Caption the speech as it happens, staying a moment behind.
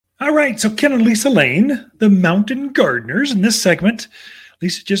All right, so Ken and Lisa Lane, the mountain gardeners. In this segment,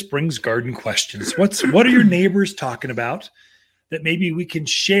 Lisa just brings garden questions. What are your neighbors talking about that maybe we can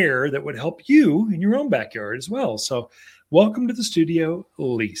share that would help you in your own backyard as well? So welcome to the studio,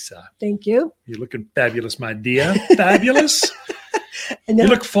 Lisa. Thank you. You're looking fabulous, my dear. Fabulous. And you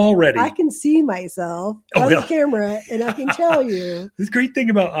look fall ready. I can see myself on the camera, and I can tell you. The great thing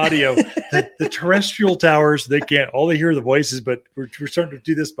about audio, the terrestrial towers, they hear the voices, but we're starting to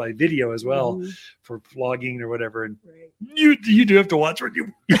do this by video as well for vlogging or whatever. And you do have to watch what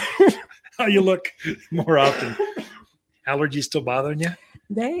how you look more often. Allergies still bothering you?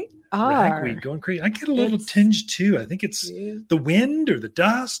 They are. Ragweed going crazy. I get a little tinge too. I think it's the wind or the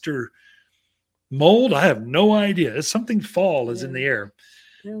dust or mold. I have no idea. It's something fall is in the air.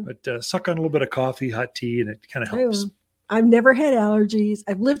 Yeah. But suck on a little bit of coffee, hot tea, and it kind of helps. I've never had allergies.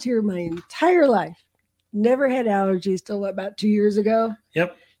 I've lived here my entire life. Never had allergies till about 2 years ago.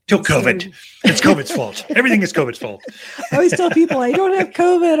 Yep. Till COVID. It's COVID's fault. Everything is COVID's fault. I always tell people I don't have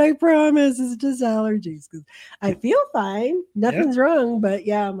COVID. I promise. It's just allergies. Because I feel fine. Nothing's wrong. But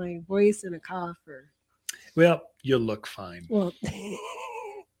yeah, my voice and a cough. Well, you look fine. Well, okay.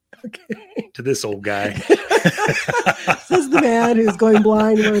 To this old guy. This is the man who's going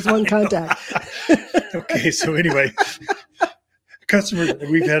blind and wears one contact. Okay, so anyway,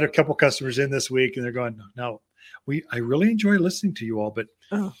 we've had a couple customers in this week, and they're going, no, I really enjoy listening to you all, but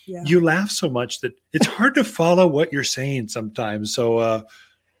you laugh so much that it's hard to follow what you're saying sometimes. So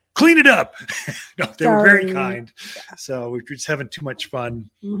clean it up. No, they were very kind. Yeah. So we're just having too much fun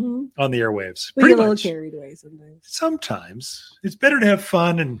on the airwaves. We get a little carried away sometimes. Sometimes it's better to have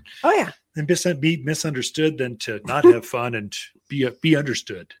fun and be misunderstood than to not have fun and be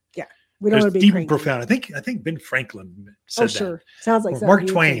understood. Yeah, we don't want to be deep and profound. I think Ben Franklin said that. Sure, sounds like Mark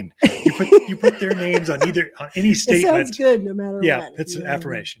Twain. You put their names on any statement. It sounds good, no matter what. Yeah, it's an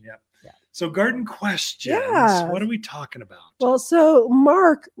affirmation. Yeah. So garden questions. Yeah. What are we talking about? Well, so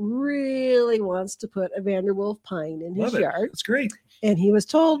Mark really wants to put a Vanderwolf pine in his yard. That's great. And he was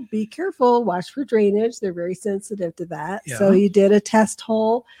told, be careful, watch for drainage. They're very sensitive to that. Yeah. So he did a test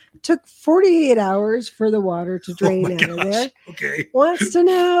hole. It took 48 hours for the water to drain out of there. Okay. Wants to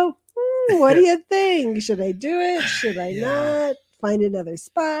know, what do you think? Should I do it? Should I not? Find another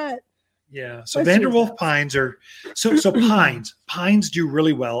spot? Yeah. So Vanderwolf pines are so pines do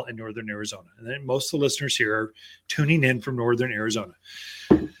really well in northern Arizona. And then most of the listeners here are tuning in from northern Arizona.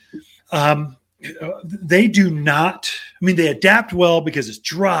 They do not, they adapt well because it's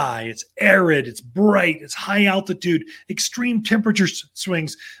dry, it's arid, it's bright, it's high altitude, extreme temperature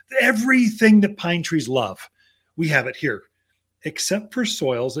swings, everything that pine trees love. We have it here, except for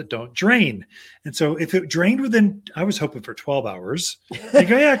soils that don't drain. And so if it drained I was hoping for 12 hours. I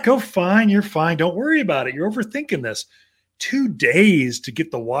go, go fine. You're fine. Don't worry about it. You're overthinking this. 2 days to get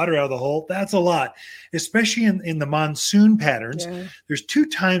the water out of the hole. That's a lot, especially in the monsoon patterns. Yeah. There's 2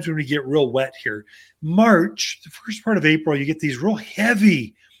 times when we get real wet here. March, the first part of April, you get these real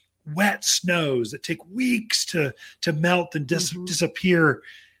heavy, wet snows that take weeks to melt and disappear.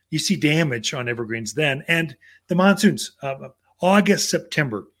 You see damage on evergreens then. And the monsoons, August,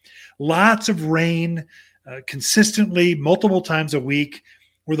 September, lots of rain consistently, multiple times a week,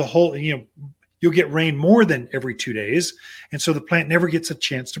 where the whole, you'll get rain more than every 2 days. And so the plant never gets a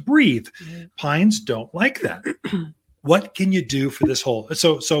chance to breathe. Mm-hmm. Pines don't like that. What can you do for this hole?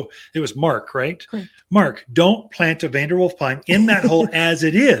 So it was Mark, right? Correct. Mark, don't plant a Vanderwolf pine in that hole as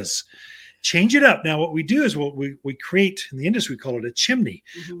it is. Change it up. Now, what we do is we create, in the industry, we call it a chimney.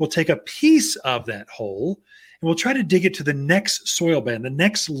 Mm-hmm. We'll take a piece of that hole and we'll try to dig it to the next soil band, the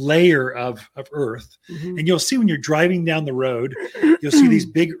next layer of earth. Mm-hmm. And you'll see when you're driving down the road, you'll see these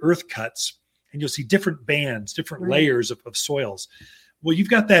big earth cuts and you'll see different bands, different layers of soils. Well, you've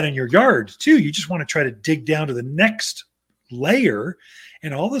got that in your yard too. You just want to try to dig down to the next layer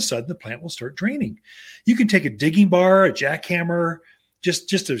and all of a sudden the plant will start draining. You can take a digging bar, a jackhammer,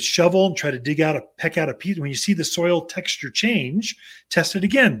 just a shovel and try to peck out a piece. When you see the soil texture change, test it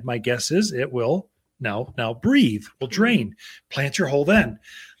again. My guess is it will now breathe, will drain. Plant your hole then.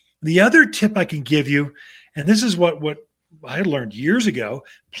 The other tip I can give you, and this is what I learned years ago,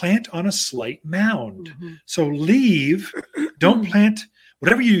 plant on a slight mound. Mm-hmm. So don't plant,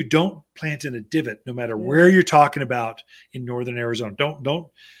 whatever you do, don't plant in a divot, no matter where you're talking about in northern Arizona.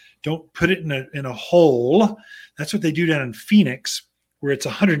 Don't put it in a hole. That's what they do down in Phoenix, where it's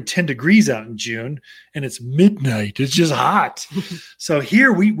 110 degrees out in June and it's midnight. It's just hot. So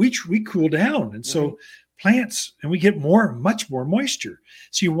here we cool down. And so plants, and we get much more moisture.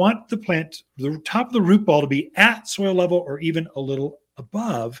 So you want the plant, the top of the root ball to be at soil level or even a little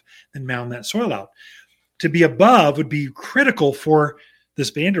above, and mound that soil out. To be above would be critical for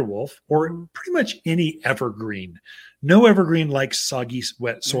this Vanderwolf, or pretty much any evergreen. No evergreen likes soggy,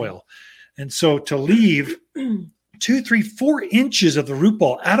 wet soil. And so to leave 2, 3, 4 inches of the root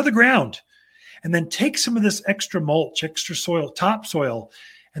ball out of the ground, and then take some of this extra mulch, extra soil, topsoil,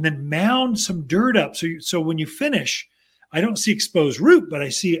 and then mound some dirt up. So when you finish, I don't see exposed root, but I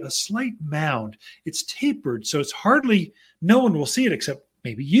see a slight mound. It's tapered, so it's hardly, no one will see it except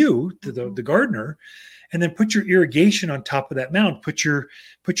maybe you, the gardener. And then put your irrigation on top of that mound. Put your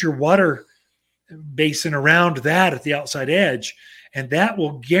water basin around that at the outside edge, and that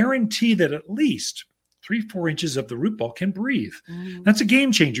will guarantee that at least 3-4 inches of the root ball can breathe. That's a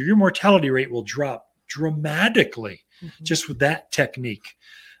game changer. Your mortality rate will drop dramatically just with that technique.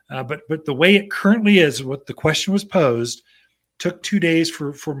 But the way it currently is, what the question was posed, took 2 days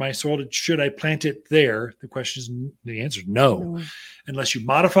for my soil to, should I plant it there? The answer is no, unless you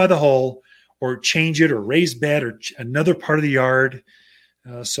modify the hole or change it or raise bed or another part of the yard.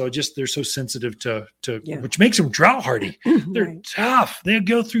 So just they're so sensitive to which makes them drought hardy. They're tough. They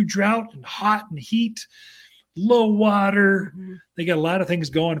go through drought and hot and heat, low water. They got a lot of things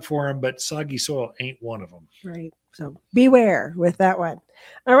going for them, but soggy soil ain't one of them. Right. So beware with that one.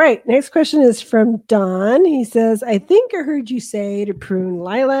 All right. Next question is from Don. He says, I think I heard you say to prune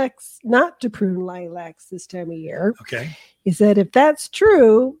lilacs, not to prune lilacs this time of year. Okay. He said, if that's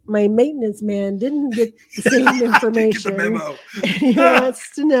true, my maintenance man didn't get the same information. Get the memo. He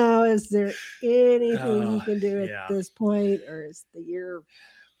wants to know, is there anything you can do at this point, or is the year?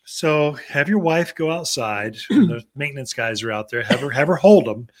 So have your wife go outside. The maintenance guys are out there. Have her hold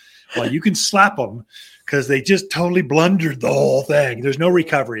them while you can slap them, because they just totally blundered the whole thing. There's no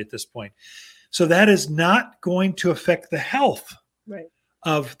recovery at this point. So that is not going to affect the health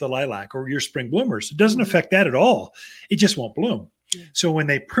of the lilac or your spring bloomers. It doesn't affect that at all. It just won't bloom. So when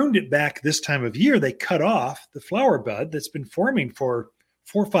they pruned it back this time of year, they cut off the flower bud that's been forming for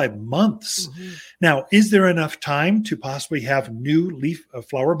 4 or 5 months. Now, is there enough time to possibly have new leaf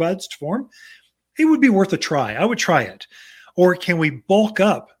flower buds to form? It would be worth a try. I would try it. Or can we bulk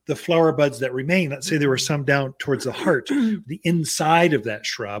up the flower buds that remain? Let's say there were some down towards the heart, the inside of that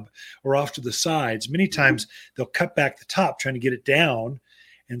shrub, or off to the sides. Many times they'll cut back the top trying to get it down.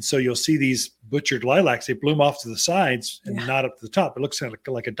 And so you'll see these butchered lilacs, they bloom off to the sides and not up to the top. It looks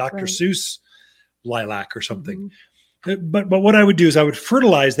like a Dr. Seuss lilac or something. But what I would do is I would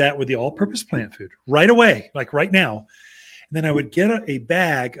fertilize that with the all-purpose plant food right away, like right now. And then I would get a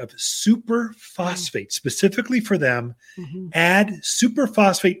bag of super phosphate specifically for them, add super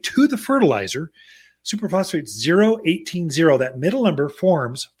phosphate to the fertilizer. Super phosphate 0,18,0. That middle number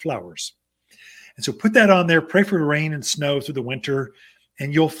forms flowers. And so put that on there, pray for rain and snow through the winter,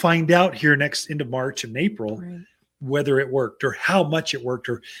 and you'll find out here next into March and April whether it worked or how much it worked.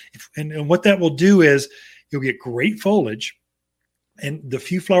 And what that will do is you'll get great foliage, and the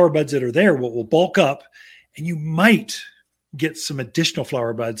few flower buds that are there will bulk up, and you might get some additional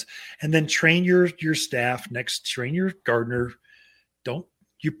flower buds. And then train your staff train your gardener.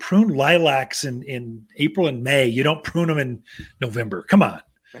 You prune lilacs in April and May. You don't prune them in November. Come on.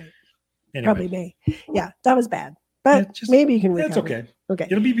 Anyway. Probably May. Yeah, that was bad. But maybe you can recover. That's okay. Okay.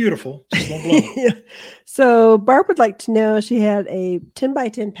 It'll be beautiful. Just won't bloom. So Barb would like to know, she had a 10 by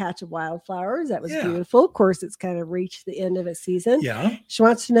 10 patch of wildflowers. That was beautiful. Of course, it's kind of reached the end of its season. Yeah. She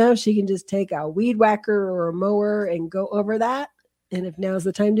wants to know if she can just take a weed whacker or a mower and go over that, and if now's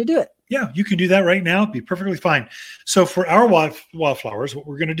the time to do it. Yeah, you can do that right now. It'd be perfectly fine. So for our wildflowers, what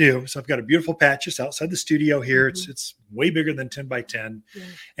we're going to do, so I've got a beautiful patch just outside the studio here. It's way bigger than 10 by 10.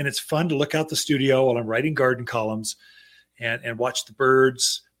 And it's fun to look out the studio while I'm writing garden columns and watch the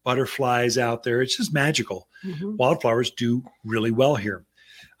birds, butterflies out there. It's just magical. Wildflowers do really well here.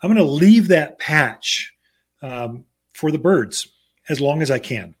 I'm going to leave that patch for the birds as long as I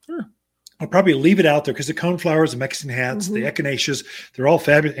can. I'll probably leave it out there because the coneflowers, the Mexican hats, the echinaceas, they're all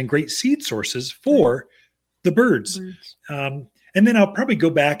fabulous and great seed sources for the birds. And then I'll probably go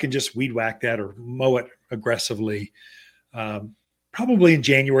back and just weed whack that or mow it aggressively, probably in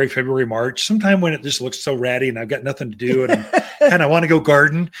January, February, March, sometime when it just looks so ratty and I've got nothing to do and I kind of want to go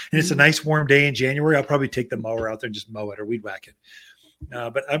garden and it's a nice warm day in January. I'll probably take the mower out there and just mow it or weed whack it.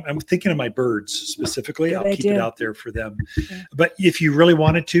 But I'm thinking of my birds specifically. I'll keep it out there for them. But if you really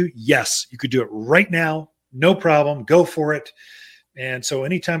wanted to, yes, you could do it right now. No problem. Go for it. And so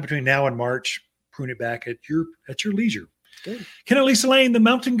anytime between now and March, prune it back at your leisure. Good. Ken and Lisa Lane, the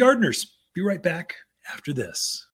Mountain Gardeners. Be right back after this.